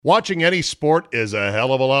Watching any sport is a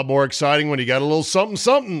hell of a lot more exciting when you got a little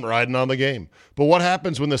something riding on the game. But what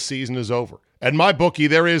happens when the season is over? At MyBookie,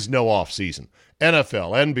 there is no off-season.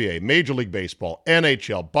 NFL, NBA, Major League Baseball,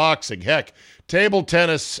 NHL, boxing, heck, table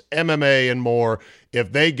tennis, MMA, and more.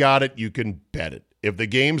 If they got it, you can bet it. If the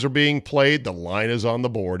games are being played, the line is on the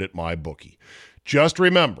board at MyBookie. Just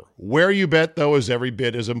remember, where you bet, though, is every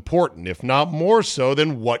bit as important, if not more so,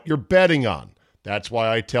 than what you're betting on. That's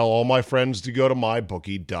why I tell all my friends to go to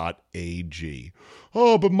mybookie.ag.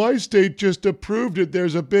 Oh, but my state just approved it.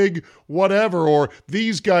 There's a big whatever, or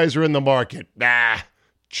these guys are in the market. Nah,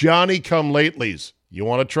 Johnny-come-latelys. You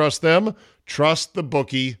want to trust them? Trust the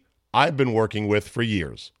bookie I've been working with for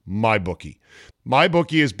years, MyBookie.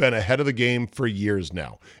 MyBookie has been ahead of the game for years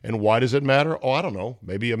now. And why does it matter? Oh, I don't know,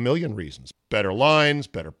 maybe a million reasons. Better lines,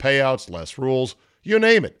 better payouts, less rules, you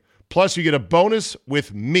name it. Plus, you get a bonus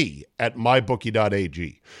with me at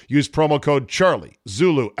mybookie.ag. Use promo code Charlie,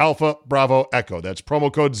 Zulu, Alpha, Bravo, Echo. That's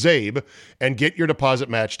promo code ZABE, and get your deposit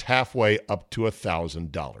matched halfway up to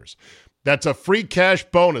 $1,000. That's a free cash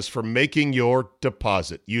bonus for making your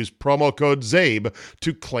deposit. Use promo code ZABE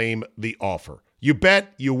to claim the offer. You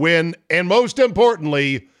bet, you win, and most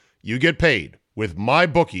importantly, you get paid with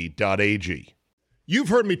mybookie.ag. You've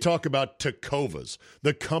heard me talk about Tecovas,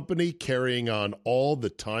 the company carrying on all the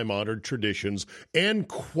time-honored traditions and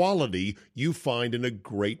quality you find in a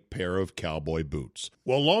great pair of cowboy boots.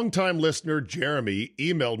 Well, longtime listener Jeremy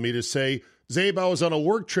emailed me to say, Zabe, I was on a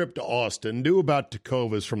work trip to Austin, knew about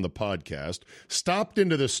Tecovas from the podcast, stopped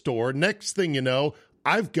into the store. Next thing you know,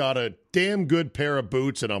 I've got a damn good pair of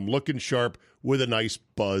boots, and I'm looking sharp with a nice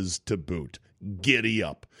buzz to boot. Giddy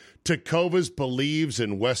up. Tecovas believes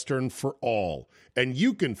in Western for all, and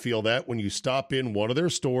you can feel that when you stop in one of their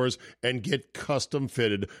stores and get custom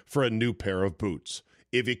fitted for a new pair of boots.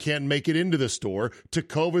 If you can't make it into the store,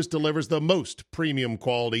 Tecovas delivers the most premium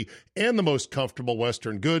quality and the most comfortable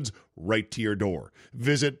Western goods right to your door.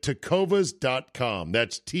 Visit tecovas.com.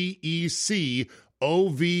 That's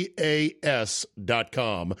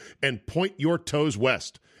TECOVAS.com and point your toes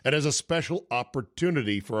west. And as a special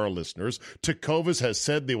opportunity for our listeners, Tecovas has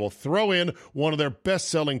said they will throw in one of their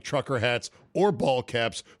best-selling trucker hats or ball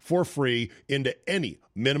caps for free into any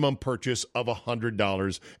minimum purchase of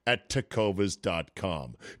 $100 at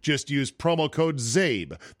tecovas.com. Just use promo code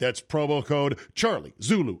ZABE. That's promo code Charlie,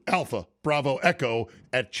 Zulu, Alpha, Bravo, Echo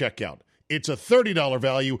at checkout. It's a $30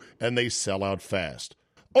 value, and they sell out fast.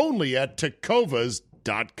 Only at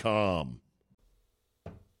tecovas.com.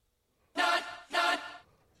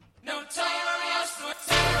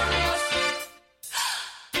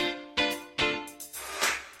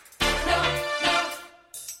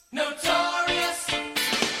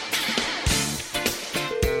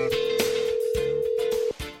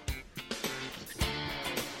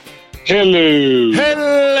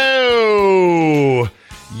 Hello.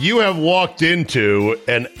 You have walked into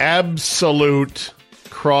an absolute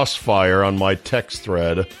crossfire on my text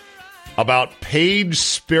thread about Paige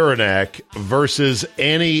Spiranak versus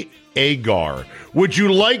Annie Agar. Would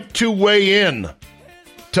you like to weigh in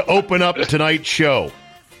to open up tonight's show?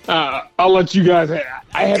 I'll let you guys.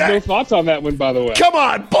 I have no thoughts on that one, by the way. Come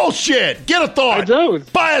on, bullshit. Get a thought. I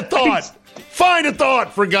don't. Buy a thought. Find a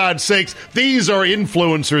thought, for God's sakes. These are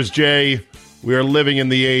influencers, Jay. We are living in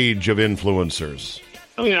the age of influencers.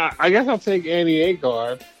 I mean, I guess I'll take Annie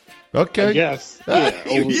Agar. Okay. I guess.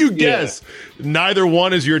 You guess. Neither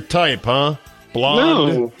one is your type, huh?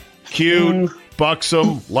 Blonde, cute,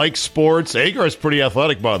 buxom, likes sports. Agar's pretty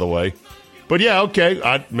athletic, by the way. But yeah,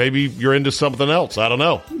 okay. Maybe you're into something else. I don't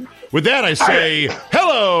know. With that, I say,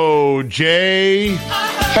 hello, Jay.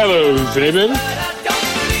 Hello, David.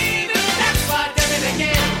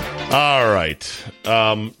 All right.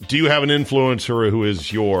 Do you have an influencer who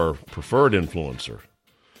is your preferred influencer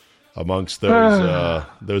amongst those?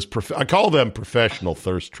 I call them professional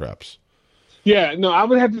thirst traps. Yeah, no, I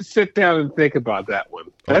would have to sit down and think about that one.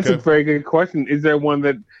 That's a very good question. Is there one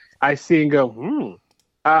that I see and go,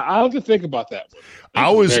 I'll have to think about that one.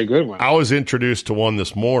 That's a very good one. I was introduced to one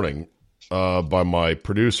this morning by my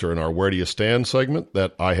producer in our Where Do You Stand segment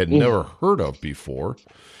that I had never heard of before.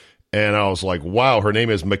 And I was like, wow, her name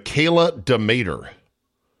is Michaela DeMater.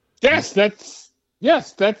 Yes, that's.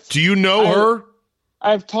 Do you know her?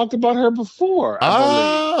 I've talked about her before.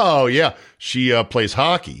 Oh, yeah. She plays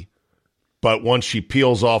hockey, but once she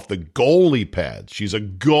peels off the goalie pads, she's a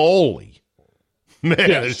goalie. Man,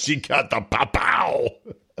 yes. She got the pow-pow.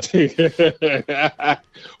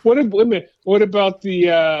 What about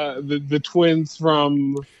the twins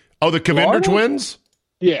from? Oh, the Kavinder twins?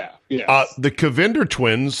 Yeah. The Kavinder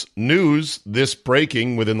twins, news this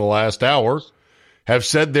breaking within the last hour, have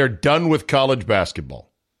said they're done with college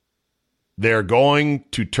basketball. They're going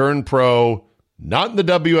to turn pro, not in the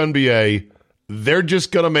WNBA. They're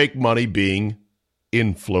just going to make money being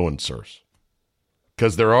influencers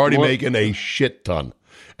because they're already making a shit ton.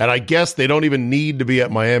 And I guess they don't even need to be at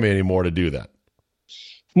Miami anymore to do that.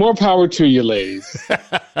 More power to you, ladies.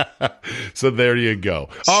 So there you go.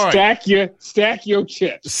 All stack your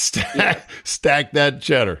chips. Stack that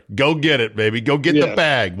cheddar. Go get it, baby. Go get the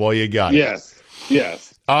bag while you got it.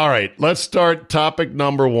 Yes. All right, let's start topic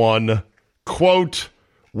number 1. Quote,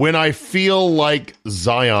 when I feel like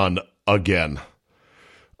Zion again.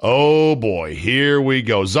 Oh, boy, here we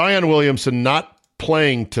go. Zion Williamson not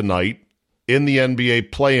playing tonight in the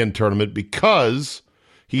NBA play-in tournament because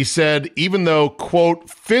he said, even though, quote,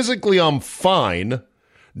 physically I'm fine,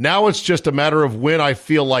 now it's just a matter of when I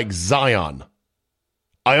feel like Zion.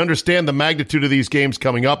 I understand the magnitude of these games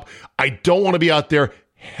coming up. I don't want to be out there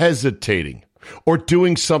hesitating or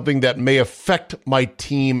doing something that may affect my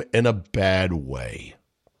team in a bad way.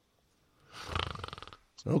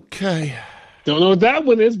 Okay. Don't know what that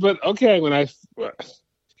one is, but okay. When I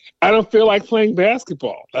don't feel like playing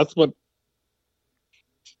basketball. That's what.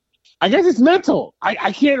 I guess it's mental.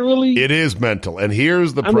 I can't really. It is mental, and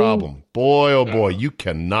here's the problem. Boy, oh boy, you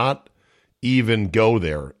cannot even go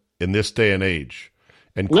there in this day and age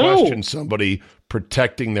and question somebody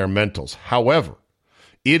protecting their mentals. However,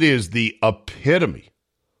 it is the epitome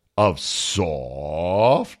of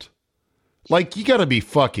soft. Like, you got to be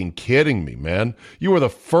fucking kidding me, man. You were the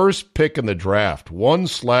first pick in the draft,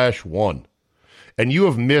 1/1, and you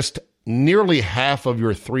have missed nearly half of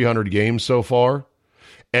your 300 games so far,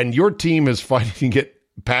 and your team is fighting to get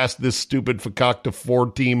past this stupid Fakakta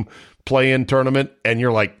 4-team play-in tournament, and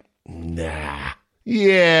you're like, nah.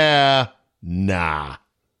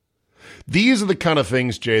 These are the kind of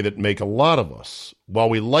things, Jay, that make a lot of us, while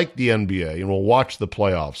we like the NBA and we'll watch the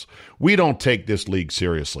playoffs, we don't take this league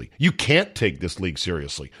seriously. You can't take this league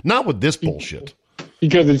seriously. Not with this bullshit.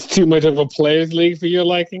 Because it's too much of a players' league for your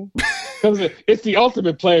liking? It's the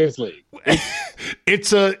ultimate players' league.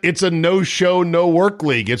 It's a no-show, no-work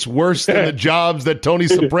league. It's worse than the jobs that Tony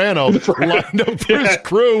Soprano lined up for his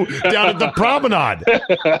crew down at the Promenade.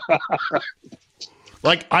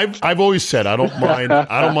 Like I've always said, I don't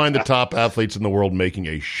mind the top athletes in the world making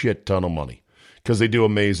a shit ton of money because they do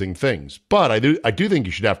amazing things. But I do think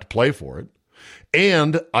you should have to play for it.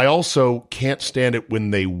 And I also can't stand it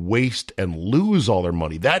when they waste and lose all their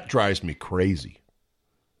money. That drives me crazy.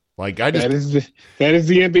 Like that is the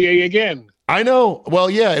NBA again. I know. Well,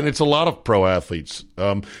 yeah, and it's a lot of pro athletes.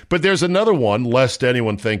 But there's another one, lest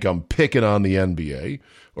anyone think I'm picking on the NBA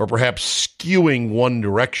or perhaps skewing one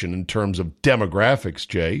direction in terms of demographics,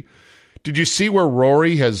 Jay. Did you see where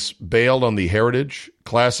Rory has bailed on the Heritage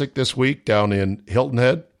Classic this week down in Hilton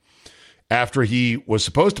Head? After he was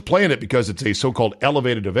supposed to play in it because it's a so-called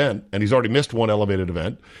elevated event, and he's already missed one elevated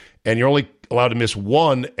event, and you're only allowed to miss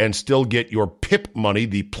one and still get your PIP money,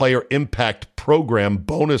 the Player Impact Program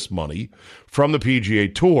bonus money from the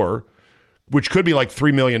PGA Tour, which could be like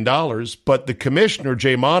 $3 million, but the commissioner,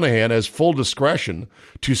 Jay Monahan, has full discretion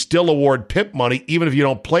to still award PIP money even if you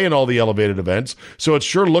don't play in all the elevated events. So it's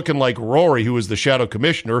sure looking like Rory, who is the shadow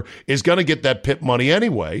commissioner, is going to get that PIP money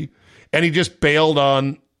anyway, and he just bailed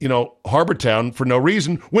on Harbor Town for no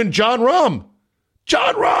reason when John Rahm,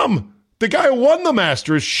 the guy who won the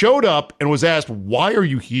Masters, showed up and was asked, why are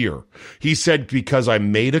you here? He said, because I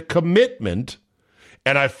made a commitment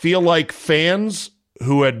and I feel like fans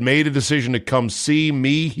who had made a decision to come see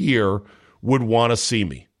me here would want to see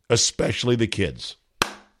me, especially the kids.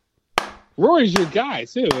 Rory's your guy,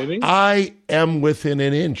 too, isn't he? I am within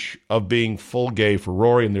an inch of being full gay for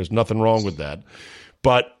Rory, and there's nothing wrong with that.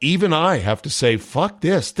 But even I have to say, fuck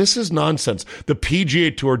this. This is nonsense. The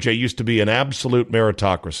PGA Tour, Jay, used to be an absolute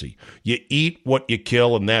meritocracy. You eat what you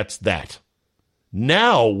kill, and that's that.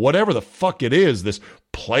 Now, whatever the fuck it is, this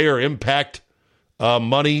player impact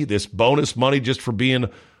money, this bonus money just for being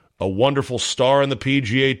a wonderful star in the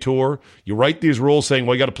PGA Tour, you write these rules saying,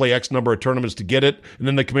 well, you got to play X number of tournaments to get it. And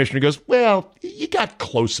then the commissioner goes, well, you got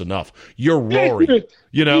close enough. You're Rory.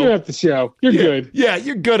 You have the show. You're good. Yeah,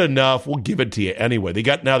 you're good enough. We'll give it to you anyway. They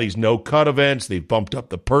got now these no-cut events. They've bumped up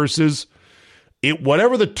the purses.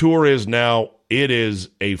 Whatever the tour is now, it is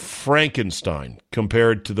a Frankenstein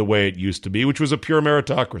compared to the way it used to be, which was a pure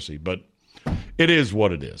meritocracy. But it is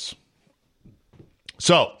what it is.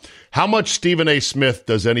 So, how much Stephen A. Smith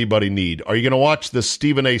does anybody need? Are you going to watch the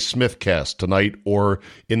Stephen A. Smith cast tonight or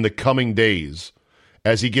in the coming days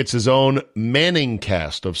as he gets his own Manning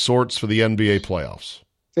cast of sorts for the NBA playoffs?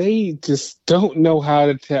 They just don't know how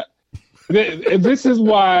to tell. This is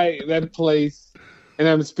why that place, and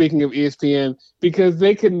I'm speaking of ESPN, because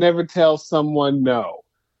they could never tell someone no.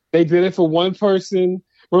 They did it for one person.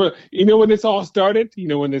 You know when this all started?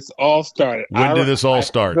 When did this all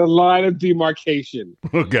start? The line of demarcation.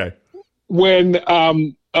 Okay. When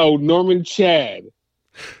Norman Chad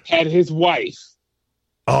had his wife.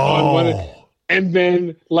 Oh. And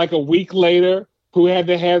then like a week later, who had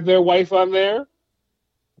to have their wife on there?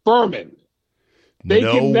 Berman.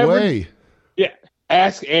 No way. Yeah.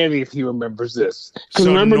 Ask Andy if he remembers this. So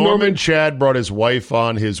remember Norman Chad brought his wife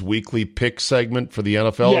on his weekly pick segment for the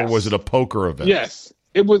NFL, yes. Or was it a poker event? Yes.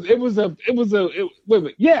 It was a was it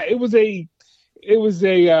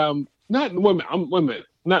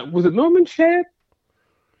Norman Chad?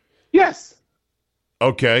 Yes.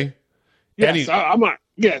 Okay. Yes.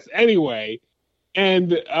 Yes. Anyway.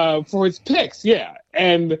 And for his picks, yeah.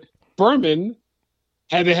 And Berman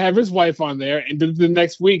had to have his wife on there and did it the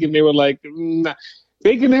next week, and they were like, nah.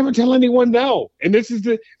 They can never tell anyone no. And this is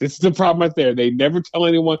the problem right there. They never tell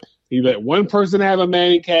anyone. You let one person have a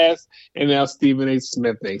Manning cast, and now Stephen A.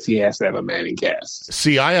 Smith thinks he has to have a Manning cast.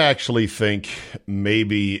 See, I actually think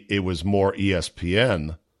maybe it was more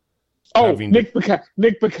ESPN. Oh, Nick Bakay.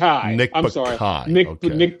 Nick Bakay. Nick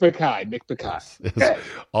Bakay. Yes.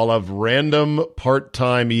 I'll have random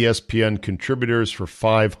part-time ESPN contributors for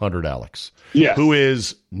 $500, Alex. Yes. Who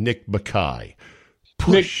is Nick Bakay?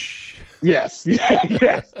 Push. Yes.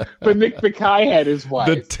 But Nick Bakay had his wife.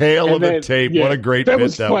 The tail of the tape. Yeah, what a great bit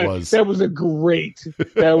that was. That was a great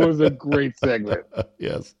segment.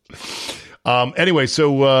 Yes. Anyway,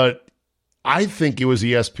 so I think it was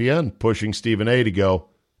ESPN pushing Stephen A. to go,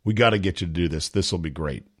 we got to get you to do this. This will be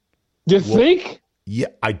great. You think? Yeah,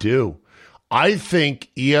 I do. I think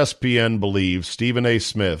ESPN believes Stephen A.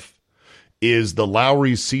 Smith is the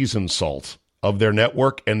Lowry season salt of their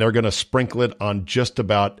network, and they're going to sprinkle it on just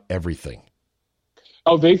about everything.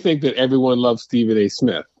 Oh, they think that everyone loves Stephen A.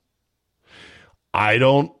 Smith. I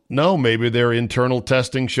don't know. Maybe their internal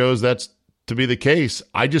testing shows that's to be the case.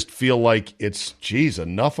 I just feel like it's,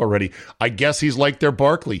 enough already. I guess he's like their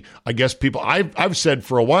Barkley. I guess people, I've said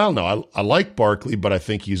for a while now, I like Barkley, but I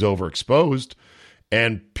think he's overexposed.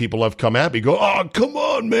 And people have come at me, go, oh, come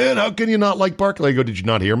on, man. How can you not like Barkley? I go, did you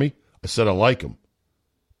not hear me? I said I like him,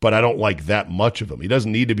 but I don't like that much of him. He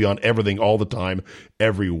doesn't need to be on everything all the time,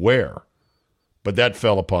 everywhere. But that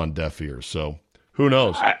fell upon deaf ears. So who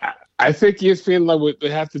knows? I think ESPN would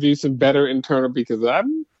have to do some better internal, because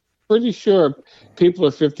I'm pretty sure people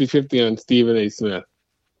are 50-50 on Stephen A. Smith.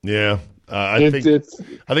 Yeah. I think a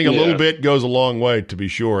little bit goes a long way, to be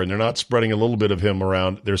sure. And they're not spreading a little bit of him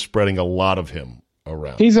around. They're spreading a lot of him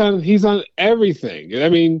around. He's on everything. I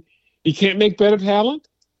mean, you can't make better talent.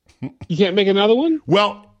 You can't make another one.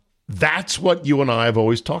 Well, that's what you and I have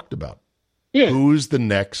always talked about. Yeah. Who's the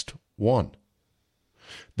next one?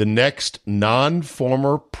 The next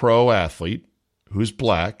non-former pro athlete who's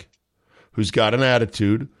black, who's got an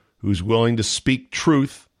attitude, who's willing to speak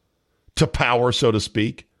truth to power, so to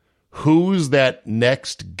speak. Who's that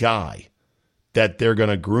next guy that they're going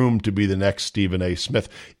to groom to be the next Stephen A. Smith?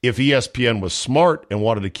 If ESPN was smart and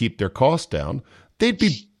wanted to keep their costs down, they'd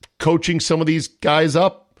be coaching some of these guys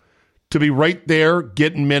up to be right there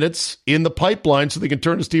getting minutes in the pipeline so they can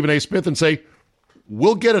turn to Stephen A. Smith and say,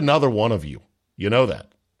 we'll get another one of you. You know that.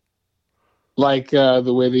 Like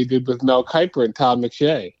the way they did with Mel Kiper and Todd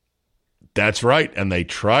McShay. That's right. And they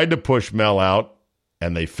tried to push Mel out,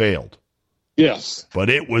 and they failed. Yes. But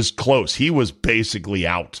it was close. He was basically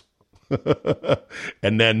out.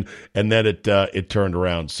 and then it turned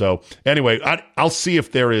around. So anyway, I'll see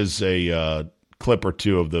if there is a clip or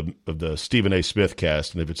two of the Stephen A. Smith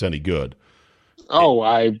cast, and if it's any good. Oh,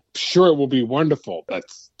 I'm sure it will be wonderful.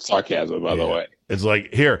 That's sarcasm, by the way. It's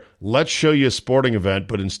like, here, let's show you a sporting event,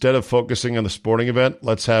 but instead of focusing on the sporting event,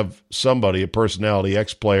 let's have somebody, a personality,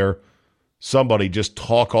 ex-player, somebody just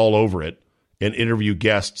talk all over it and interview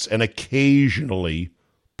guests and occasionally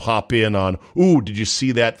pop in on, ooh, did you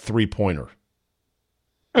see that three-pointer?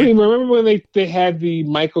 I mean, remember when they had the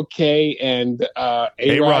Michael Kay and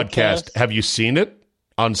A-Rod cast? Have you seen it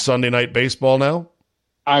on Sunday Night Baseball now?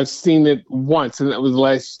 I've seen it once, and that was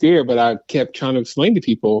last year, but I kept trying to explain to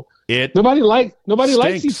people, nobody likes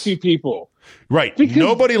these two people. Right.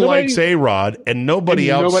 Nobody likes A-Rod, and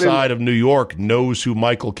nobody outside of New York knows who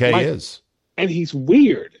Michael Kay is. And he's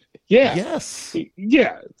weird. Yeah. Yes.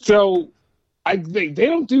 Yeah. So they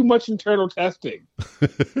don't do much internal testing.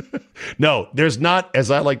 No, there's not,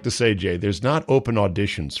 as I like to say, Jay, there's not open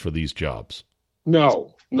auditions for these jobs.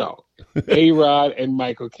 No. A-Rod and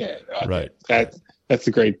Michael Kay. Okay. Right. That's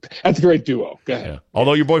a great duo. Go ahead. Yeah.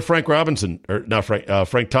 Although your boy Frank Thomas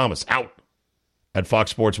out at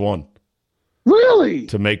Fox Sports 1. Really?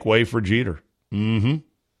 To make way for Jeter. Mm-hmm.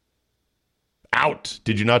 Out.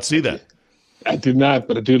 Did you not see that? I do not,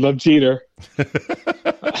 but I do love Jeter.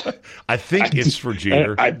 I think it's for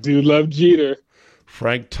Jeter. I do love Jeter.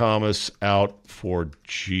 Frank Thomas out for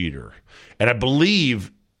Jeter. And I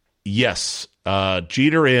believe, yes,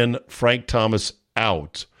 Jeter in, Frank Thomas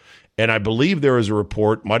out. And I believe there was a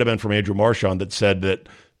report, might have been from Andrew Marchand, that said that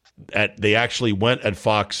they actually went at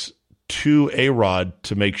Fox to A-Rod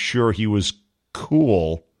to make sure he was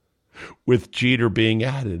cool with Jeter being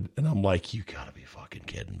added. And I'm like, you got to be fucking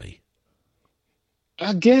kidding me.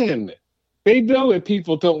 Again, they know that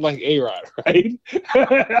people don't like A-Rod, right?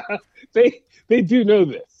 They do know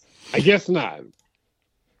this. I guess not.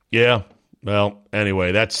 Yeah. Well,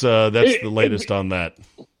 anyway, that's the latest on that.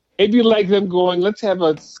 It'd be like them going, let's have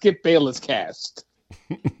a Skip Bayless cast.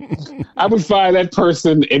 I would fire that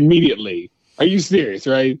person immediately. Are you serious,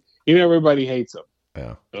 right? You know everybody hates him.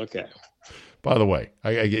 Yeah. Okay. By the way,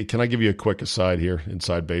 can I give you a quick aside here,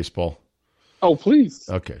 inside baseball? Oh, please.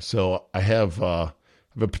 Okay, so I have a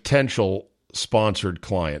potential sponsored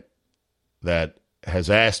client that has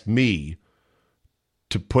asked me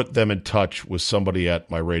to put them in touch with somebody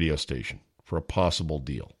at my radio station for a possible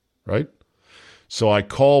deal, right? So I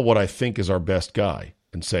call what I think is our best guy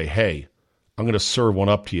and say, hey, I'm going to serve one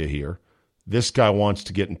up to you here. This guy wants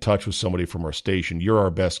to get in touch with somebody from our station. You're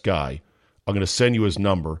our best guy. I'm going to send you his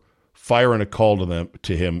number. Fire in a call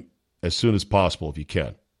to him as soon as possible if you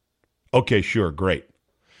can. Okay, sure, great.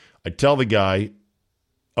 I tell the guy,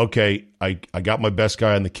 okay, I got my best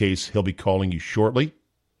guy on the case. He'll be calling you shortly.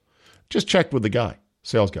 Just check with the guy,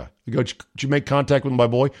 sales guy. I go, did you make contact with my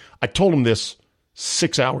boy? I told him this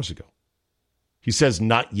 6 hours ago. He says,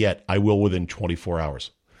 not yet. I will within 24 hours.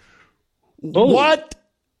 Oh. What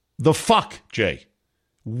the fuck, Jay?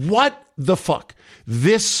 What the fuck?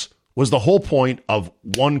 This was the whole point of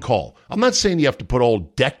one call. I'm not saying you have to put all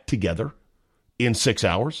deck together in 6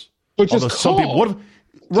 hours. But just call. Some people,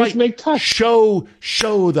 right? Just make touch. Show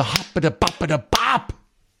the hop-a-da-bop-a-da-bop.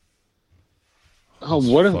 Oh,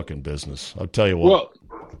 what a fucking business! I'll tell you what. Well,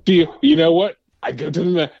 you know what? I go to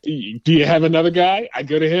the. Do you have another guy? I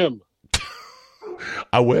go to him.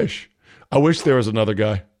 I wish there was another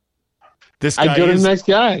guy. This guy I go to the next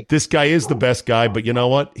guy. This guy is the best guy, but you know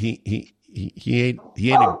what? He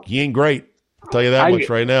ain't great. I'll tell you that much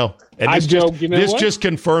right now. And this just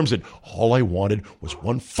confirms it. All I wanted was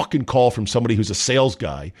one fucking call from somebody who's a sales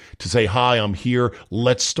guy to say, "Hi, I'm here.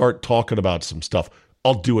 Let's start talking about some stuff."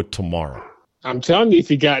 I'll do it tomorrow. I'm telling you,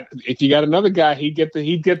 if you got another guy, he'd get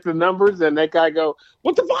the numbers, and that guy go,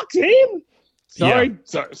 "What the fuck, Tim?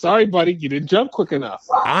 Sorry, buddy, you didn't jump quick enough."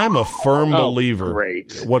 I'm a firm believer.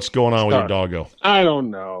 Great. What's going on with your doggo? I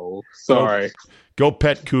don't know. Sorry. Go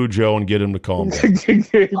pet Cujo and get him to calm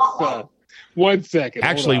down. 1 second.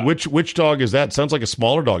 Actually, which dog is that? Sounds like a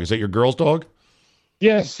smaller dog. Is that your girl's dog?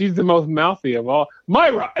 Yes, she's the most mouthy of all.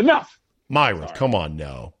 Myra, enough. Myra, come on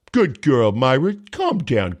now. Good girl, Myra. Calm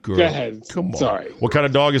down, girl. Go ahead. Come on. Sorry. What kind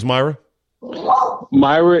of dog is Myra?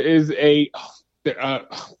 Myra is a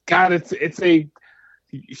it's a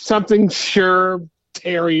something sure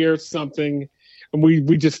terrier something, and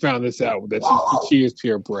we just found this out that she is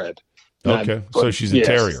purebred. Okay, so she's a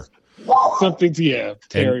terrier. Something,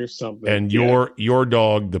 terrier something. And your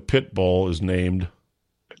dog, the pit bull, is named.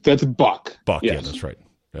 That's Buck. Buck, yes. Yeah, that's right.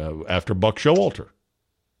 After Buck Showalter.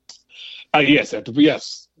 Yes.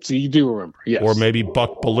 So you do remember, yes. Or maybe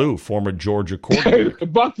Buck Ballou, former Georgia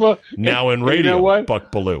quarterback. Buck now in radio. You know what?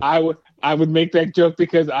 Buck Ballou. I would make that joke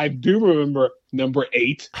because I do remember number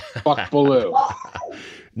 8, Buck Ballou.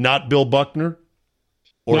 Not Bill Buckner?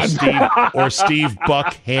 Or Steve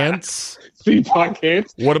Buck Hance? Steve Buck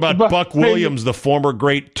Hance. What about Buck Williams, the former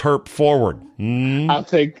great Terp forward? I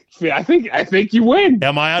think you win.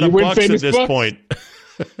 Am I out of bucks at this point?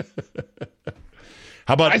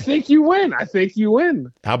 How about? I think you win.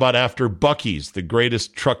 How about after Buc-ee's, the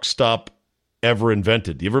greatest truck stop ever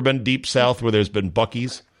invented? You ever been deep south where there's been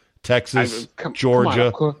Buc-ee's? Texas,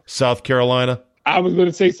 Georgia, South Carolina? I was going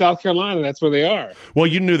to say South Carolina. That's where they are. Well,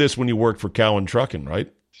 you knew this when you worked for Cowan Trucking,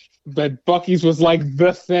 right? But Buc-ee's was like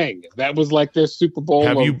the thing. That was like their Super Bowl.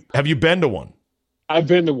 Have you been to one? I've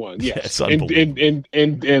been to one, yes. In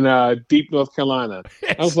deep North Carolina.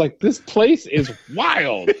 I was like, this place is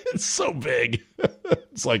wild. It's so big.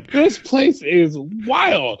 It's like, this place is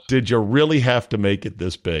wild. Did you really have to make it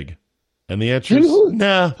this big? And the answer is,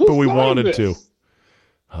 nah, but we wanted to.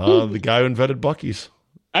 The guy who invented Buc-ee's.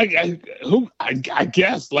 I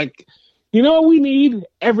guess, like, we need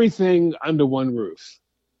everything under one roof.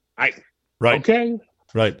 Right. Okay.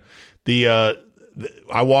 Right.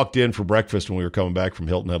 I walked in for breakfast when we were coming back from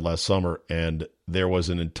Hilton Head last summer, and there was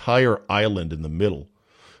an entire island in the middle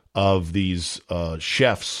of these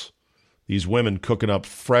chefs, these women cooking up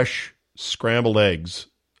fresh scrambled eggs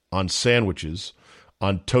on sandwiches,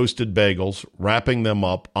 on toasted bagels, wrapping them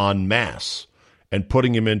up en masse and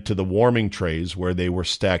putting them into the warming trays where they were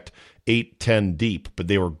stacked 8, 10 deep. But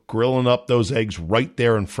they were grilling up those eggs right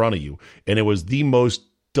there in front of you. And it was the most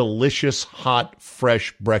delicious, hot,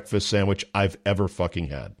 fresh breakfast sandwich I've ever fucking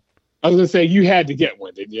had. I was going to say, you had to get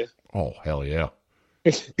one, didn't you? Oh, hell yeah.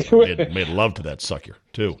 made love to that sucker,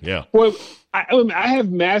 too. Yeah. Well, I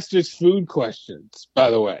have Masters food questions, by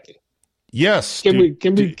the way. Yes.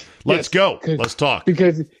 Let's go. Let's talk.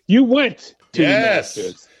 Because you went to the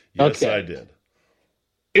Masters. Yes, okay. I did.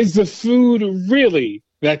 Is the food really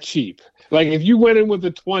that cheap? Like, if you went in with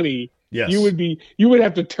a 20, yes, you would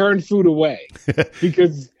have to turn food away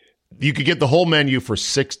because you could get the whole menu for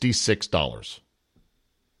 $66.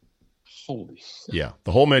 Holy shit. Yeah,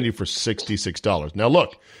 the whole menu for $66. Now,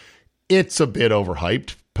 look, it's a bit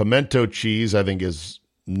overhyped. Pimento cheese, I think, is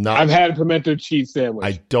not... I've had a pimento cheese sandwich.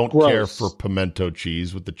 I don't care for pimento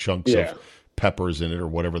cheese with the chunks of peppers in it or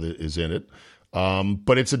whatever is in it.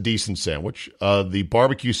 But it's a decent sandwich. The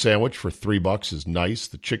barbecue sandwich for $3 is nice.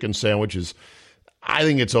 The chicken sandwich is... I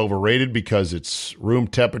think it's overrated because it's room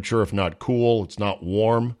temperature, if not cool. It's not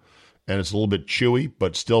warm, and it's a little bit chewy,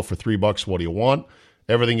 but still for $3, what do you want?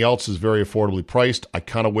 Everything else is very affordably priced. I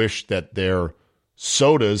kind of wish that their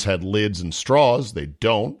sodas had lids and straws. They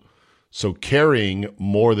don't. So carrying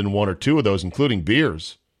more than one or two of those, including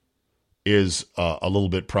beers, is a little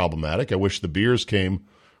bit problematic. I wish the beers came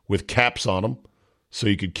with caps on them so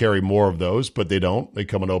you could carry more of those, but they don't. They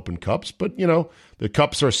come in open cups. But, you know, the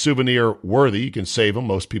cups are souvenir worthy. You can save them.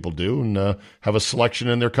 Most people do, and have a selection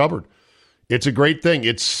in their cupboard. It's a great thing.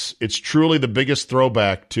 It's truly the biggest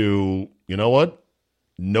throwback to, you know what?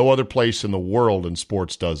 No other place in the world in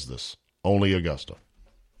sports does this. Only Augusta.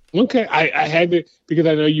 Okay. I had to, because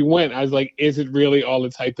I know you went. I was like, is it really all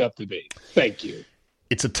it's hyped up to be? Thank you.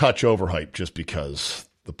 It's a touch overhyped just because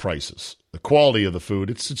the prices. The quality of the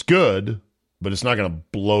food, it's good, but it's not going to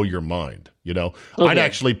blow your mind, you know?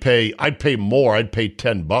 Okay. I'd pay more. I'd pay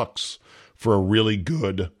 $10 for a really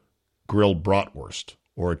good grilled bratwurst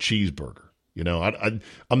or a cheeseburger. You know,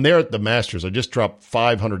 I'm there at the Masters. I just dropped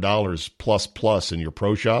 $500 plus in your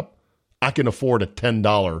pro shop. I can afford a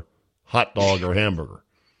 $10 hot dog or hamburger.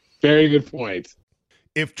 Very good point.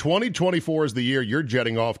 If 2024 is the year you're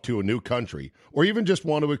jetting off to a new country, or even just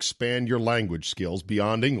want to expand your language skills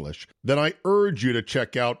beyond English, then I urge you to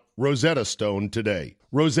check out Rosetta Stone today.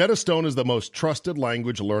 Rosetta Stone is the most trusted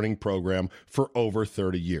language learning program for over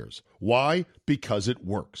 30 years. Why? Because it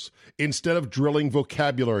works. Instead of drilling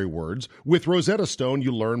vocabulary words, with Rosetta Stone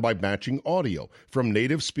you learn by matching audio, from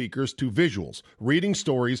native speakers to visuals, reading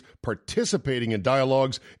stories, participating in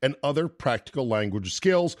dialogues, and other practical language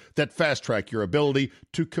skills that fast-track your ability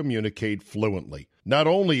to communicate fluently. Not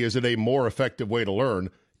only is it a more effective way to learn,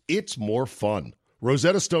 it's more fun.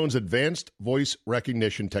 Rosetta Stone's advanced voice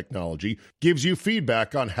recognition technology gives you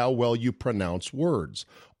feedback on how well you pronounce words.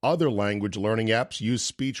 Other language learning apps use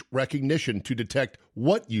speech recognition to detect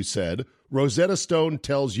what you said. Rosetta Stone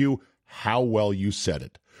tells you how well you said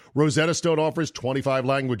it. Rosetta Stone offers 25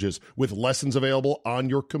 languages with lessons available on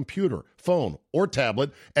your computer, phone, or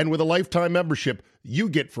tablet, and with a lifetime membership, you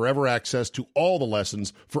get forever access to all the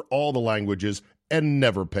lessons for all the languages and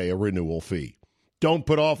never pay a renewal fee. Don't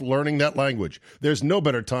put off learning that language. There's no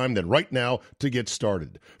better time than right now to get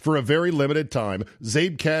started. For a very limited time,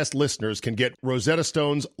 Zabecast listeners can get Rosetta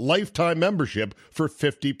Stone's lifetime membership for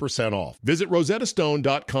 50% off. Visit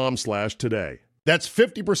rosettastone.com/today. That's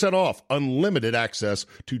 50% off unlimited access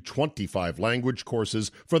to 25 language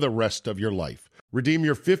courses for the rest of your life. Redeem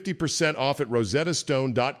your 50% off at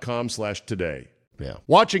rosettastone.com/today. Yeah.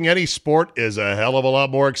 Watching any sport is a hell of a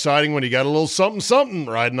lot more exciting when you got a little something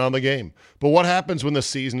riding on the game. But what happens when the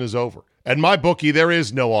season is over? At MyBookie, there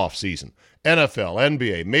is no off season. NFL,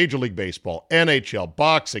 NBA, Major League Baseball, NHL,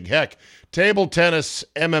 boxing, heck, table tennis,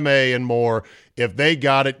 MMA, and more. If they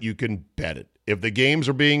got it, you can bet it. If the games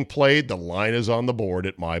are being played, the line is on the board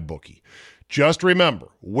at MyBookie. Just remember,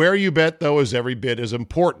 where you bet, though, is every bit as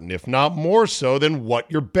important, if not more so, than what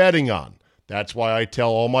you're betting on. That's why I tell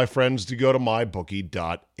all my friends to go to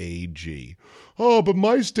mybookie.ag. Oh, but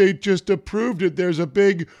my state just approved it. There's a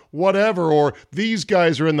big whatever, or these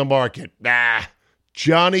guys are in the market. Nah,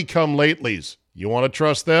 Johnny-come-latelys. You want to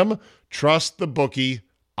trust them? Trust the bookie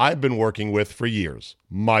I've been working with for years,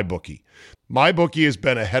 MyBookie. MyBookie has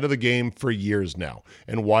been ahead of the game for years now.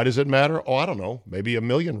 And why does it matter? Oh, I don't know. Maybe a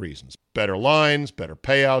million reasons. Better lines, better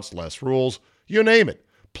payouts, less rules, you name it.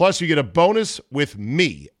 Plus, you get a bonus with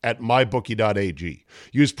me at mybookie.ag.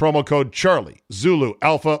 Use promo code Charlie, Zulu,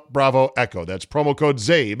 Alpha, Bravo, Echo. That's promo code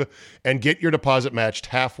ZABE, and get your deposit matched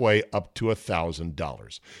halfway up to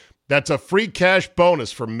 $1,000. That's a free cash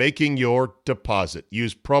bonus for making your deposit.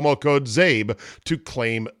 Use promo code ZABE to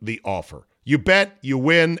claim the offer. You bet, you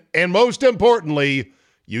win, and most importantly,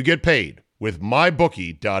 you get paid with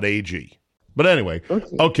mybookie.ag. But anyway,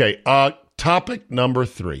 okay, topic number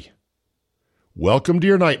 3. Welcome to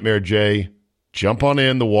your nightmare, Jay. Jump on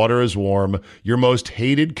in. The water is warm. Your most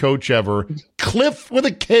hated coach ever, Cliff with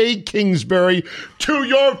a K Kingsbury, to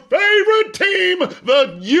your favorite team,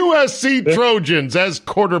 the USC Trojans, as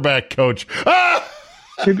quarterback coach.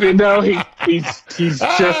 No, he's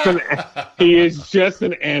just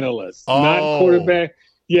an analyst, not quarterback.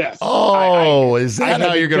 Yes. Oh, is that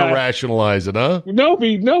how you're going to rationalize it, huh? No,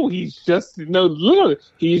 he's just literally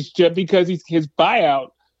he's just because his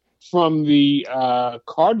buyout from the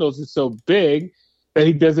Cardinals is so big that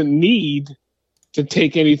he doesn't need to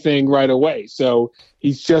take anything right away. So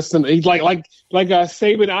he's just he's like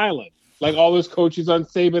Saban Island, like all those coaches on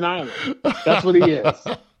Saban Island. That's what he is.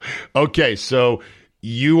 Okay, so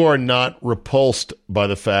you are not repulsed by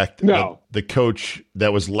the fact that the coach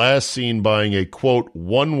that was last seen buying a, quote,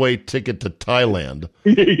 one-way ticket to Thailand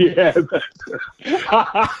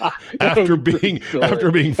after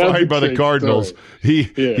being fired by the Cardinals,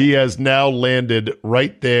 he has now landed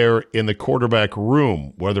right there in the quarterback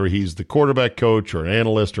room, whether he's the quarterback coach or an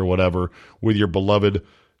analyst or whatever, with your beloved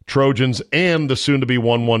Trojans and the soon-to-be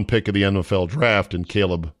 1-1 pick of the NFL draft in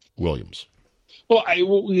Caleb Williams. Well,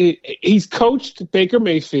 he's coached Baker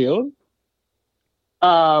Mayfield.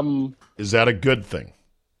 Is that a good thing?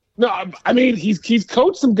 No, I mean he's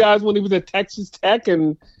coached some guys when he was at Texas Tech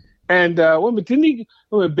and didn't he?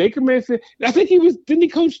 Baker Mayfield. I think didn't he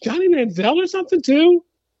coach Johnny Manziel or something too?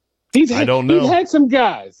 I don't know. He's had some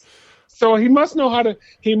guys, so he must know how to.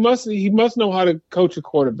 He must know how to coach a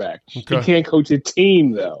quarterback. Okay. He can't coach a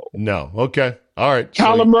team though. No. Okay. All right.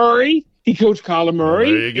 Kyler Murray. He coached Kyler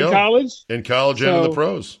Murray in college. In college and in the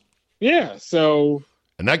pros. Yeah, so...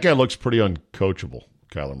 And that guy looks pretty uncoachable,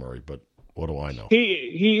 Kyler Murray, but what do I know?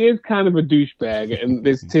 He is kind of a douchebag, and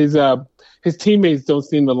his teammates don't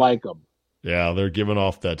seem to like him. Yeah, they're giving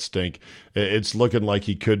off that stink. It's looking like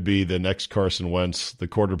he could be the next Carson Wentz, the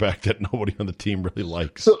quarterback that nobody on the team really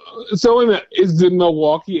likes. So is the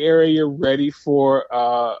Milwaukee area ready for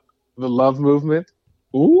the love movement?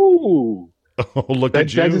 Ooh. Oh, look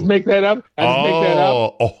at you. Did I just make that up? The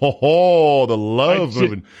love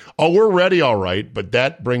movement. Oh, we're ready, all right. But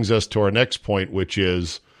that brings us to our next point, which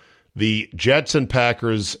is the Jets and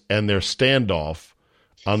Packers and their standoff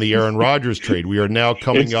on the Aaron Rodgers trade. We are now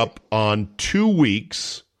coming up on 2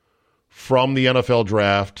 weeks from the NFL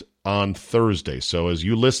draft on Thursday. So as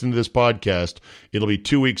you listen to this podcast, it'll be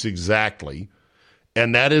 2 weeks exactly.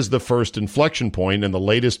 And that is the first inflection point, and the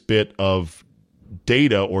latest bit of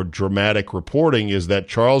data or dramatic reporting is that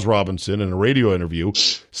Charles Robinson, in a radio interview,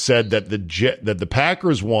 said that the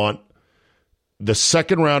Packers want the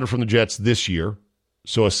second rounder from the Jets this year,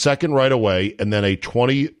 so a second right away, and then a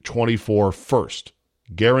 2024 first,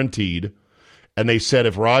 guaranteed. And they said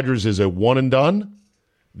if Rodgers is a one and done,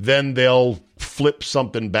 then they'll flip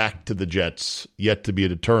something back to the Jets, yet to be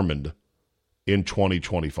determined, in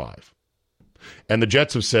 2025. And the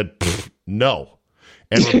Jets have said, no.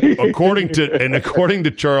 And according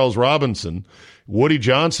to Charles Robinson, Woody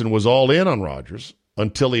Johnson was all in on Rodgers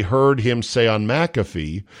until he heard him say on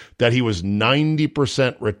McAfee that he was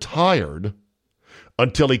 90% retired,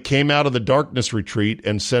 until he came out of the darkness retreat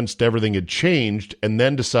and sensed everything had changed, and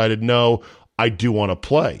then decided, no, I do want to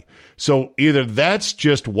play. So either that's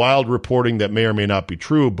just wild reporting that may or may not be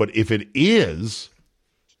true, but if it is,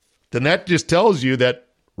 then that just tells you that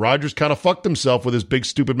Rodgers kind of fucked himself with his big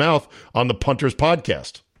stupid mouth on the Punters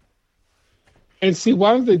podcast. And see,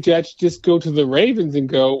 why don't the Jets just go to the Ravens and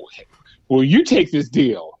go, well, you take this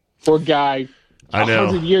deal for a guy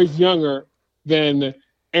 100 years younger than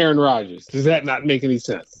Aaron Rodgers? Does that not make any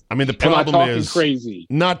sense? I mean, the problem is crazy.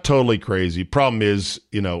 Not totally crazy. Problem is,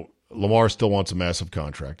 Lamar still wants a massive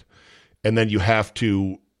contract. And then you have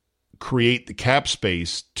to create the cap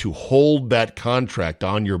space to hold that contract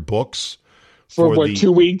on your books. For what,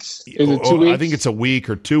 2 weeks? Is it 2 weeks? I think it's a week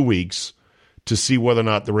or 2 weeks to see whether or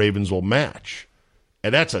not the Ravens will match.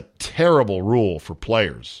 And that's a terrible rule for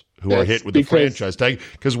players who are hit with the franchise tag.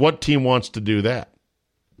 Because what team wants to do that?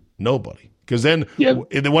 Nobody. Because then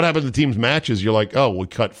what happens to teams' matches? You're like, oh, we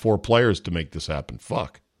cut 4 players to make this happen.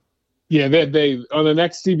 Fuck. Yeah, they on the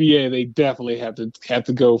next CBA, they definitely have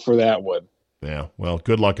to go for that one. Yeah, well,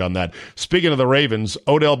 good luck on that. Speaking of the Ravens,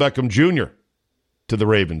 Odell Beckham Jr. to the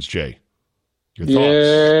Ravens, Jay. Your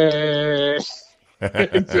thoughts?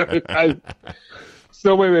 Yeah.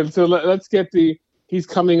 So wait a minute. So let's get he's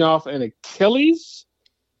coming off an Achilles.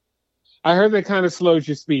 I heard that kind of slows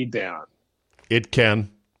your speed down. It can.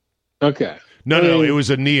 Okay. No, it was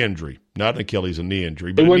a knee injury, not an Achilles, a knee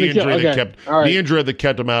injury. But a knee injury knee injury that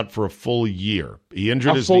kept him out for a full year. He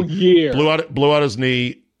injured his knee, blew out his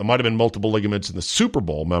knee. It might have been multiple ligaments in the Super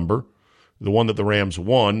Bowl, remember? The one that the Rams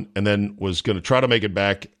won, and then was going to try to make it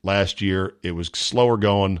back last year. It was slower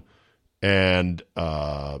going, and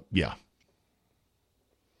yeah.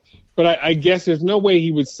 But I guess there's no way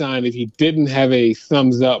he would sign if he didn't have a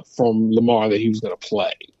thumbs up from Lamar that he was going to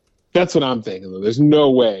play. That's what I'm thinking. There's no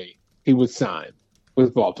way he would sign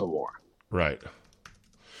with Baltimore. Right.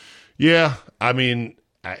 Yeah, I mean,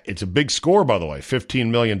 it's a big score, by the way, $15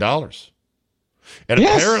 million. And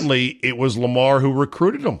apparently it was Lamar who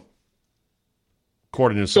recruited him,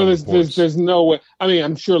 according to some reports. There's no way. I mean,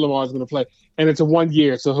 I'm sure Lamar's going to play. And it's a 1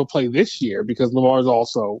 year, so he'll play this year because Lamar's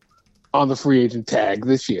also on the free agent tag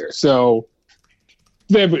this year. So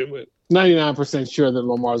they're 99% sure that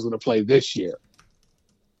Lamar's going to play this year.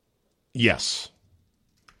 Yes.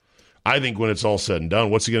 I think when it's all said and done,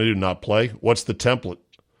 what's he going to do? Not play? What's the template?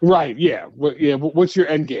 Right, yeah. What's your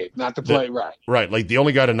end game? Not to play, right. Right, like the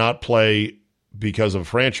only guy to not play because of a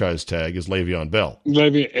franchise tag is Le'Veon Bell.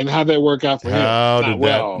 And how'd that work out for him?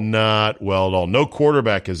 Not well at all. No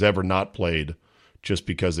quarterback has ever not played just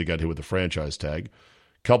because they got hit with a franchise tag.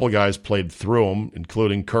 A couple of guys played through them,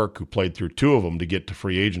 including Kirk, who played through two of them to get to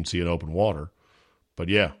free agency in open water. But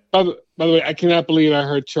yeah. By the way, I cannot believe I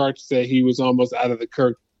heard Charch say he was almost out of the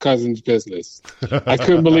Kirk Cousins business. I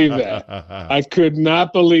couldn't believe that. I could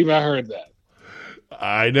not believe I heard that.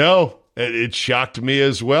 I know. It shocked me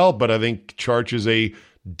as well, but I think Charch is a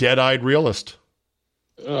dead-eyed realist.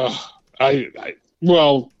 Then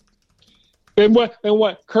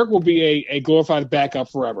what? Kirk will be a glorified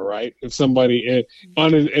backup forever, right? If somebody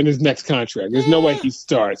in his next contract, there's no way he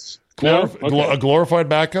starts. A glorified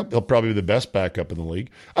backup. He'll probably be the best backup in the league.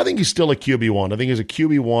 I think he's still a QB1. I think he's a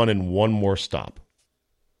QB1 and one more stop.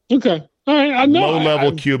 Okay. All right. I know.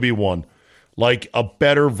 Low-level QB1. Like a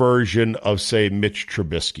better version of, say, Mitch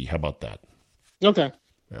Trubisky. How about that? Okay.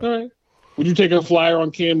 Yeah. All right. Would you take a flyer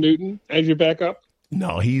on Cam Newton as your backup?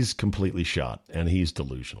 No, he's completely shot, and he's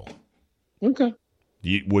delusional. Okay.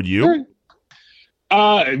 Would you?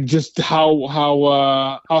 Right. Just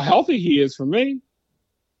how healthy he is for me.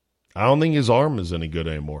 I don't think his arm is any good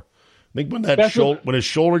anymore. I think when his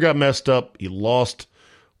shoulder got messed up, he lost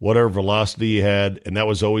whatever velocity he had, and that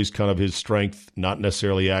was always kind of his strength, not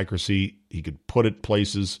necessarily accuracy. He could put it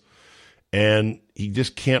places, and he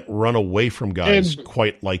just can't run away from guys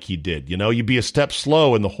quite like he did. You know, you'd be a step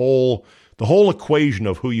slow, and the whole equation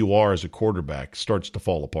of who you are as a quarterback starts to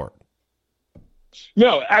fall apart.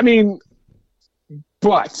 No, I mean,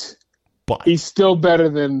 but he's still better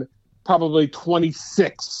than probably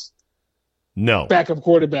 26 backup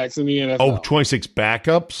quarterbacks in the NFL. Oh, 26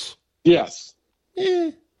 backups? Yes.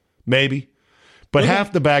 Maybe. But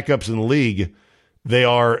half the backups in the league, they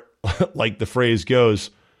are, like the phrase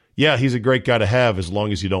goes, yeah, he's a great guy to have as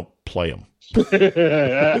long as you don't play him.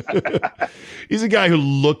 He's a guy who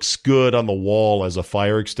looks good on the wall as a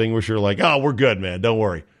fire extinguisher. Like, oh, we're good, man. Don't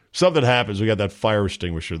worry. Something happens, we got that fire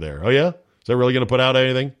extinguisher there. Oh, yeah? Is that really going to put out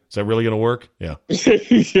anything? Is that really going to work? Yeah.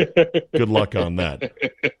 Good luck on that.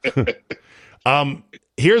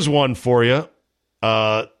 Here's one for you.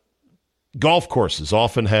 Golf courses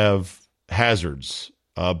often have hazards,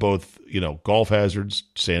 both, golf hazards,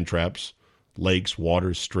 sand traps, lakes,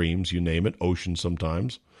 waters, streams, you name it, oceans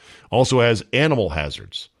sometimes. Also has animal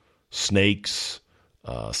hazards, snakes,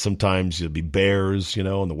 sometimes it'll be bears, in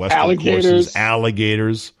the western courses,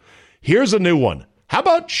 alligators. Here's a new one. How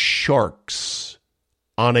about sharks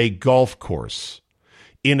on a golf course,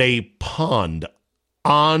 in a pond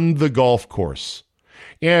on the golf course?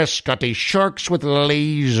 Yes, Scotty, sharks with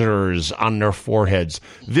lasers on their foreheads.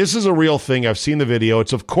 This is a real thing. I've seen the video.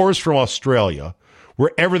 It's, of course, from Australia,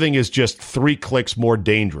 where everything is just 3 clicks more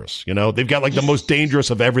dangerous. They've got like the most dangerous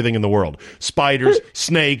of everything in the world. Spiders,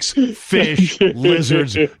 snakes, fish,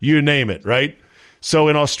 lizards, you name it, right? So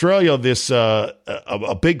in Australia, this a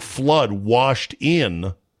big flood washed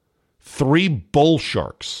in 3 bull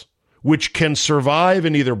sharks, which can survive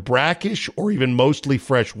in either brackish or even mostly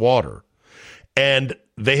fresh water. And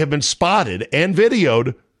they have been spotted and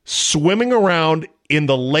videoed swimming around in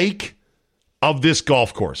the lake of this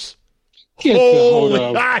golf course.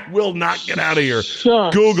 I will not get out of here.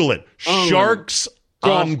 Sharks. Google it. Sharks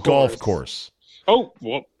on golf course. Oh,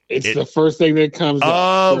 well, it's the first thing that comes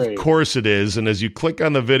up. Of course it is. And as you click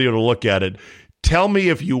on the video to look at it, tell me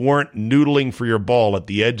if you weren't noodling for your ball at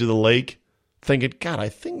the edge of the lake, thinking, God, I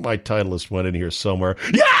think my Titleist went in here somewhere.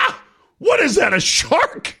 Yeah! What is that, a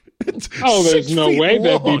shark? There's no way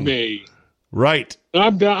that'd be me. Right.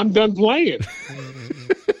 I'm done playing.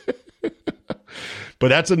 But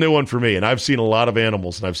that's a new one for me. And I've seen a lot of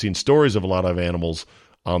animals, and I've seen stories of a lot of animals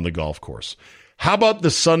on the golf course. How about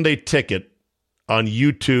the Sunday Ticket on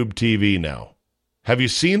YouTube TV now? Have you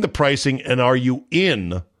seen the pricing, and are you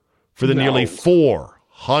in for the nearly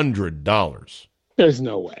 $400? There's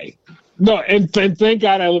no way. No, and thank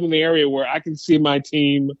God I live in the area where I can see my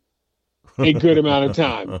team a good amount of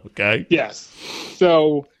time. Okay. Yes.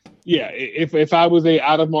 So, yeah, if I was a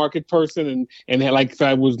out-of-market person and like if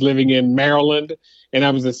I was living in Maryland and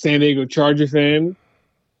I was a San Diego Charger fan,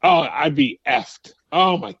 I'd be effed.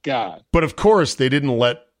 Oh, my God. But, of course, they didn't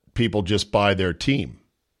let people just buy their team.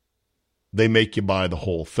 They make you buy the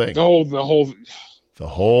whole thing. Oh, the whole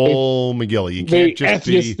McGilly. You can't just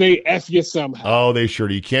be. They F you somehow. Oh, they sure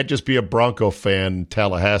do. You can't just be a Bronco fan in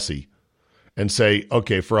Tallahassee and say,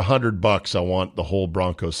 okay, for $100, I want the whole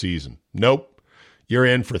Bronco season. Nope. You're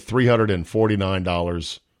in for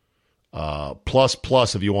 $349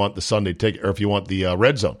 plus if you want the Sunday Ticket or if you want the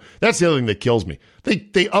Red Zone. That's the other thing that kills me. They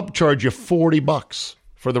upcharge you $40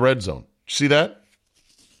 for the Red Zone. See that?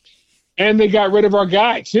 And they got rid of our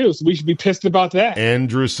guy, too, so we should be pissed about that.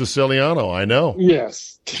 Andrew Siciliano, I know.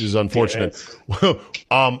 Yes. Which is unfortunate. Yes.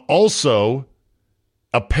 Also,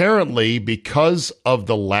 apparently, because of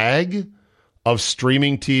the lag of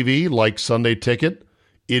streaming TV like Sunday Ticket,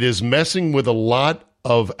 it is messing with a lot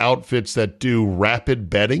of outfits that do rapid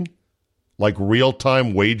betting, like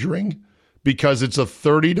real-time wagering, because it's a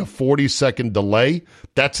 30 to 40-second delay.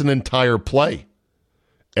 That's an entire play.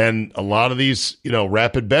 And a lot of these,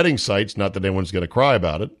 rapid betting sites, not that anyone's going to cry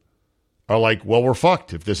about it, are like, well, we're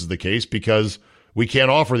fucked if this is the case because we can't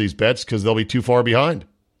offer these bets because they'll be too far behind.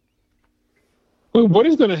 Well, what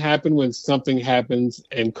is going to happen when something happens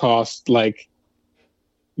and costs like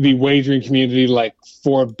the wagering community like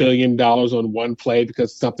 $4 billion on one play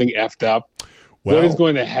because something effed up? Well, what is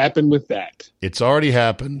going to happen with that? It's already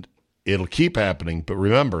happened. It'll keep happening. But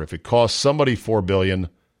remember, if it costs somebody $4 billion,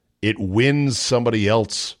 it wins somebody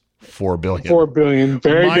else $4 billion. $4 billion.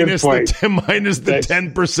 Very minus good point. Minus the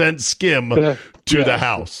 10% skim to the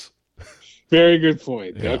house. Very good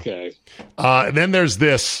point. Yeah. Okay. And then there's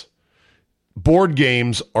this. Board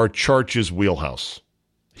games are Charch's wheelhouse.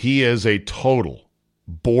 He is a total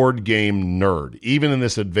board game nerd, even in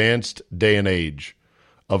this advanced day and age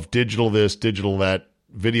of digital this, digital that,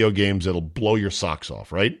 video games that'll blow your socks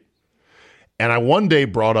off, right? And I one day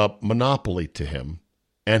brought up Monopoly to him.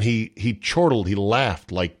 And he chortled, he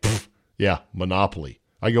laughed like, yeah, Monopoly.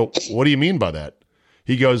 I go, what do you mean by that?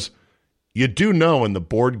 He goes, you do know in the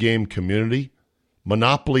board game community,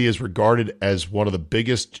 Monopoly is regarded as one of the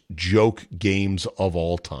biggest joke games of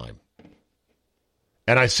all time.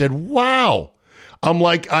 And I said, wow. I'm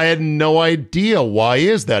like, I had no idea. Why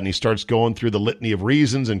is that? And he starts going through the litany of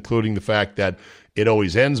reasons, including the fact that it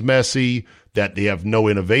always ends messy, that they have no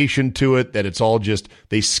innovation to it, that it's all just,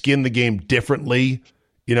 they skin the game differently.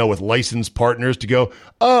 With licensed partners to go,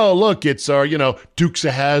 oh, look, it's our, Dukes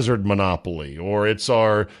of Hazzard Monopoly, or it's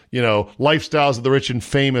our, Lifestyles of the Rich and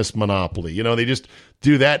Famous Monopoly. They just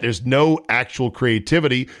do that. There's no actual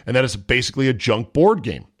creativity, and that is basically a junk board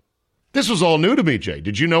game. This was all new to me, Jay.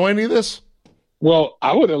 Did you know any of this? Well,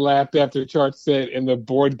 I would have laughed after Chart said in the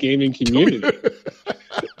board gaming community. But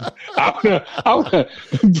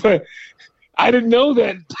I didn't know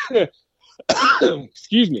that,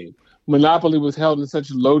 excuse me, Monopoly was held in such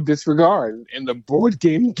low disregard in the board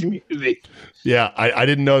gaming community. Yeah, I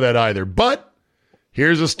didn't know that either. But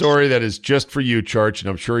here's a story that is just for you, Charch, and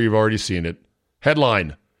I'm sure you've already seen it.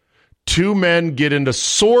 Headline, 2 men get into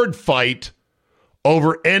sword fight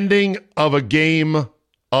over ending of a game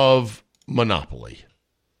of Monopoly.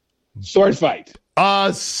 Sword fight.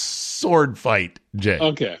 Sword fight, Jay.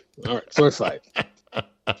 Okay. All right. Sword fight.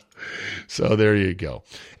 So there you go.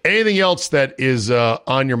 Anything else that is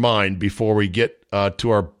on your mind before we get to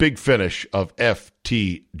our big finish of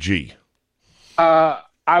FTG? What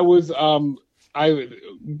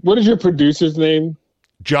is your producer's name?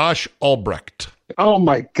 Josh Albrecht. Oh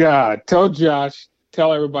my God.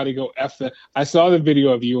 Tell everybody go F that. I saw the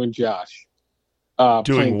video of you and Josh.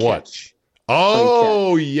 Doing what? Catch.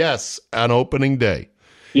 Oh, yes. On opening day.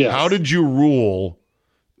 Yes. How did you rule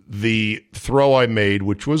the throw I made,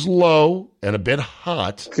 which was low and a bit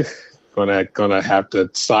hot? Gonna have to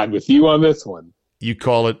side with you on this one. You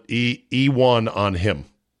call it E1 on him,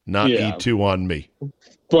 not E2 on me.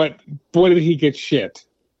 But boy, did he get shit.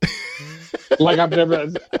 like I've never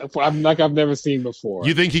seen before.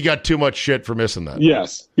 You think he got too much shit for missing that?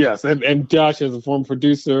 Yes. And Josh, as a former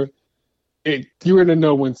producer, you're in a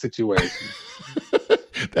no-win situation.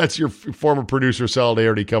 That's your former producer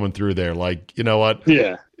solidarity coming through there. Like, you know what?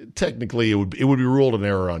 Yeah. Technically, it would be ruled an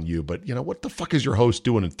error on you, but what the fuck is your host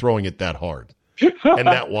doing and throwing it that hard? and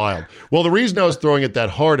that wild. Well, the reason I was throwing it that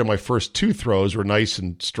hard and my first two throws were nice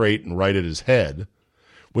and straight and right at his head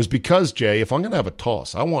was because, Jay, if I'm going to have a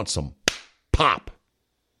toss, I want some pop.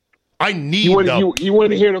 I need you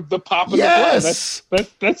want to hear the pop of yes! the play.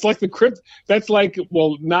 That's like the crypt. That's like,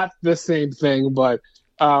 well, not the same thing, but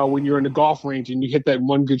when you're in the golf range and you hit that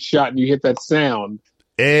one good shot and you hit that sound.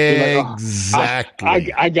 Exactly. Like,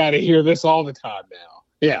 I got to hear this all the time now.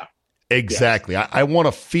 Yeah. Exactly. Yes. I want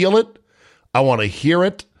to feel it. I want to hear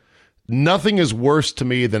it. Nothing is worse to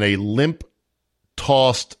me than a limp,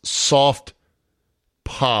 tossed, soft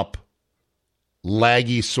pop,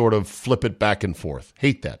 laggy sort of flip it back and forth.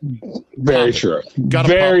 Hate that. Very true.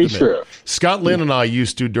 Very true. Scott Lynn and I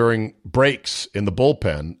used to, during breaks in the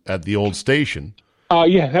bullpen at the old station.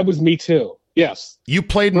 Yeah, that was me too. Yes. You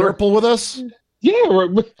played Nurple with us? Yeah.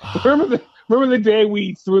 Remember the day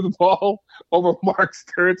we threw the ball over Mark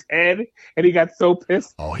Stern's head and he got so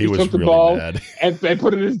pissed? Oh, he was took the really ball mad. And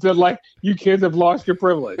put it in his like, you kids have lost your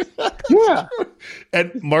privilege. Yeah.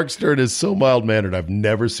 And Mark Stern is so mild-mannered. I've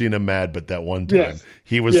never seen him mad, but that one time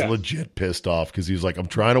he was legit pissed off because he was like, I'm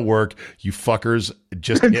trying to work. You fuckers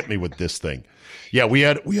just hit me with this thing. Yeah, we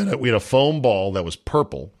had a foam ball that was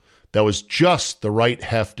purple that was just the right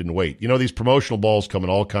heft and weight. You know, these promotional balls come in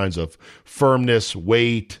all kinds of firmness,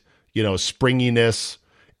 weight, springiness.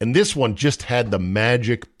 And this one just had the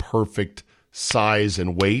magic perfect size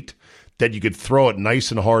and weight that you could throw it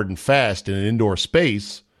nice and hard and fast in an indoor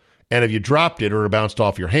space. And if you dropped it or it bounced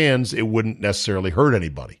off your hands, it wouldn't necessarily hurt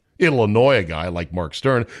anybody. It'll annoy a guy like Mark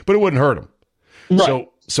Stern, but it wouldn't hurt him. Right.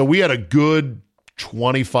 So we had a good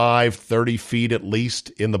 25, 30 feet at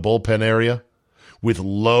least in the bullpen area with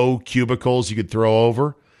low cubicles you could throw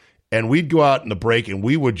over. And we'd go out in the break and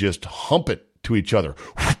we would just hump it to each other.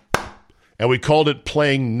 And we called it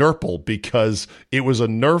playing Nurple because it was a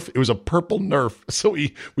Nerf. It was a purple Nerf. So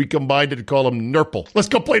we combined it to call him Nurple. Let's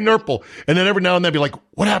go play Nurple. And then every now and then be like,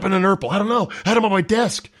 what happened to Nurple? I don't know. I had him on my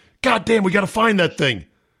desk. God damn, we got to find that thing.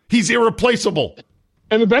 He's irreplaceable.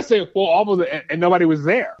 And the best thing, and nobody was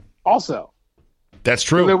there also. That's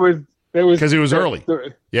true. So there was because it was early.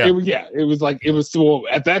 It was still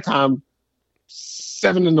at that time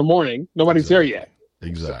 7 a.m. Nobody's there yet.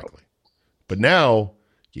 Exactly. So. But now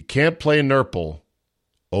you can't play Nurple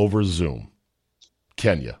over Zoom,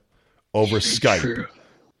 can you? Over Skype. True.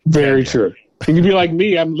 Very true. And you'd be like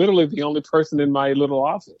me. I'm literally the only person in my little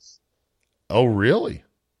office. Oh, really?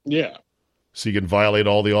 Yeah. So you can violate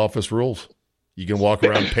all the office rules. You can walk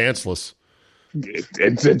around pantsless.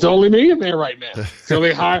 It's only me in there right now till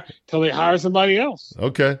they hire somebody else.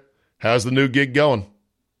 Okay. How's the new gig going?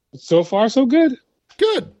 So far, so good.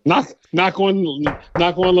 Good. Knock on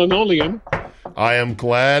linoleum. I am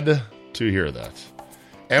glad to hear that.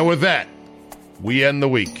 And with that, we end the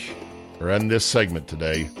week, or end this segment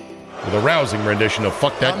today, with a rousing rendition of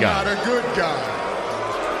Fuck That Guy. I'm not a good guy.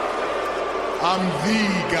 I'm the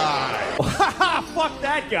guy. Fuck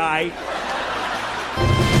that guy.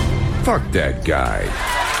 Fuck that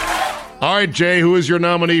guy. All right, Jay, who is your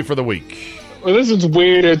nominee for the week? Well, this is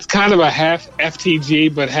weird. It's kind of a half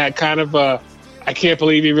FTG, but had kind of a, I can't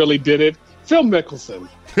believe he really did it. Phil Mickelson.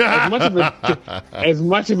 As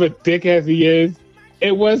much of a dick as he is,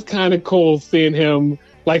 it was kind of cool seeing him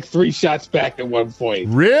like 3 shots back at one point.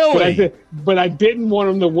 Really? But I didn't want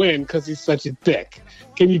him to win because he's such a dick.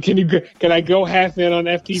 Can I go half in on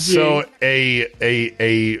FTG? So a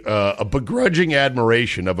begrudging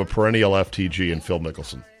admiration of a perennial FTG in Phil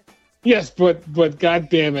Mickelson. Yes, but God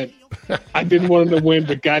damn it, I didn't want him to win.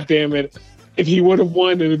 But God damn it, if he would have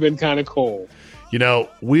won, it'd have been kind of cool. You know,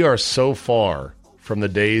 we are so far from the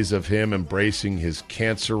days of him embracing his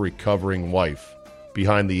cancer-recovering wife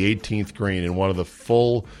behind the 18th green in one of the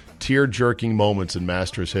full tear-jerking moments in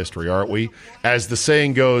Masters history, aren't we? As the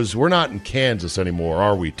saying goes, we're not in Kansas anymore,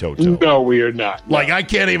 are we, Toto? No, we are not. No. Like, I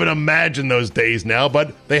can't even imagine those days now,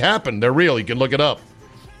 but they happen. They're real. You can look it up.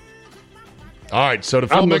 All right, so to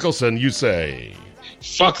Phil Mickelson, you say...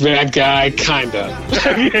 Fuck that guy, kinda.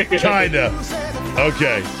 Kinda.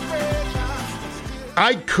 Okay.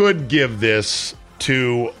 I could give this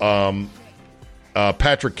to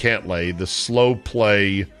Patrick Cantlay, the slow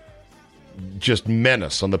play, just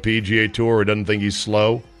menace on the PGA Tour who doesn't think he's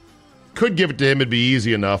slow. Could give it to him, it'd be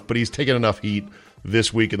easy enough, but he's taken enough heat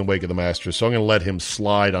this week in the wake of the Masters, so I'm going to let him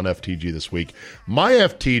slide on FTG this week. My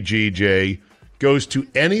FTG, Jay, goes to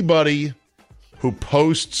anybody who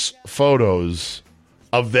posts photos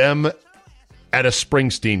of them at a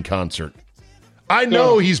Springsteen concert. I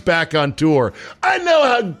know he's back on tour. I know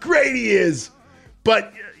how great he is.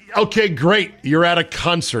 But, okay, great. You're at a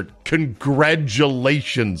concert.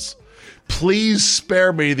 Congratulations. Please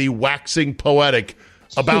spare me the waxing poetic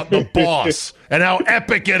about the boss and how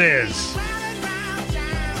epic it is.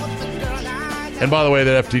 And by the way,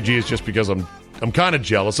 that FTG is just because I'm kind of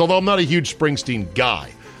jealous, although I'm not a huge Springsteen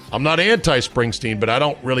guy. I'm not anti-Springsteen, but I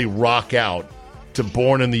don't really rock out to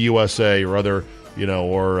Born in the USA or other, give me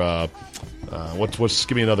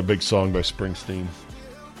another big song by Springsteen.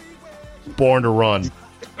 Born to Run.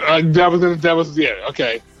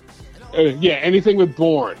 Okay. Anything with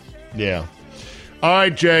Born. Yeah. All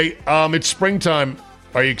right, Jay, it's springtime.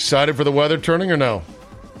 Are you excited for the weather turning or no?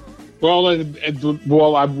 Well,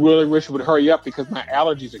 I really wish it would hurry up because my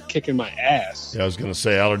allergies are kicking my ass. Yeah, I was going to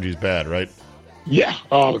say allergies bad, right? Yeah.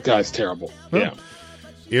 Oh, God, it's terrible. Huh. Yeah.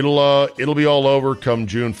 It'll be all over come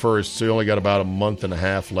June 1st, so you only got about a month and a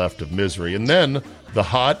half left of misery. And then the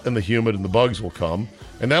hot and the humid and the bugs will come,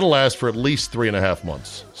 and that'll last for at least 3.5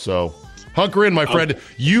 months. So hunker in, my friend.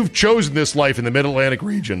 You've chosen this life in the Mid-Atlantic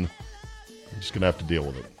region. You're just going to have to deal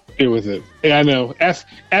with it. Deal with it. Yeah, I know.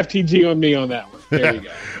 FTG on me on that one. There you go.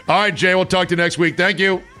 All right, Jay, we'll talk to you next week. Thank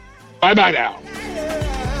you. Bye-bye now.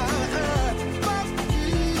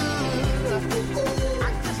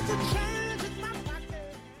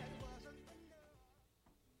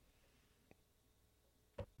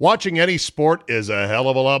 Watching any sport is a hell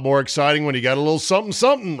of a lot more exciting when you got a little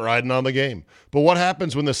something riding on the game. But what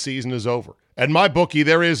happens when the season is over? At MyBookie,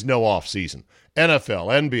 there is no off season. NFL,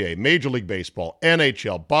 NBA, Major League Baseball,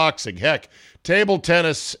 NHL, boxing, heck, table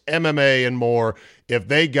tennis, MMA, and more. If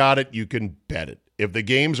they got it, you can bet it. If the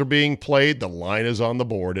games are being played, the line is on the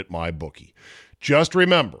board at MyBookie. Just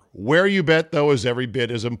remember, where you bet, though, is every bit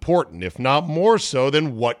as important, if not more so,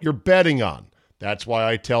 than what you're betting on. That's why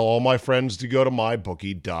I tell all my friends to go to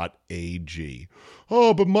mybookie.ag.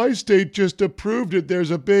 Oh, but my state just approved it. There's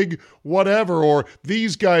a big whatever, or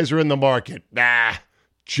these guys are in the market. Nah,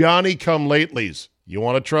 Johnny-come-latelys. You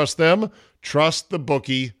want to trust them? Trust the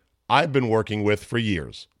bookie I've been working with for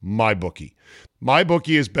years, MyBookie.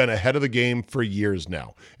 MyBookie has been ahead of the game for years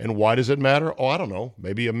now. And why does it matter? Oh, I don't know,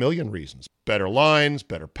 maybe a million reasons. Better lines,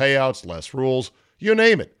 better payouts, less rules, you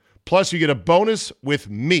name it. Plus, you get a bonus with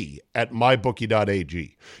me at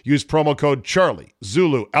mybookie.ag. Use promo code Charlie,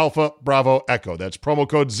 Zulu, Alpha, Bravo, Echo. That's promo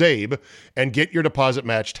code ZABE, and get your deposit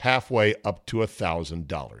matched halfway up to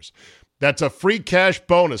 $1,000. That's a free cash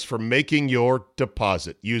bonus for making your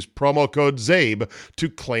deposit. Use promo code ZABE to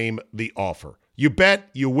claim the offer. You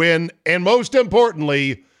bet, you win, and most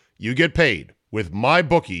importantly, you get paid with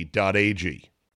mybookie.ag.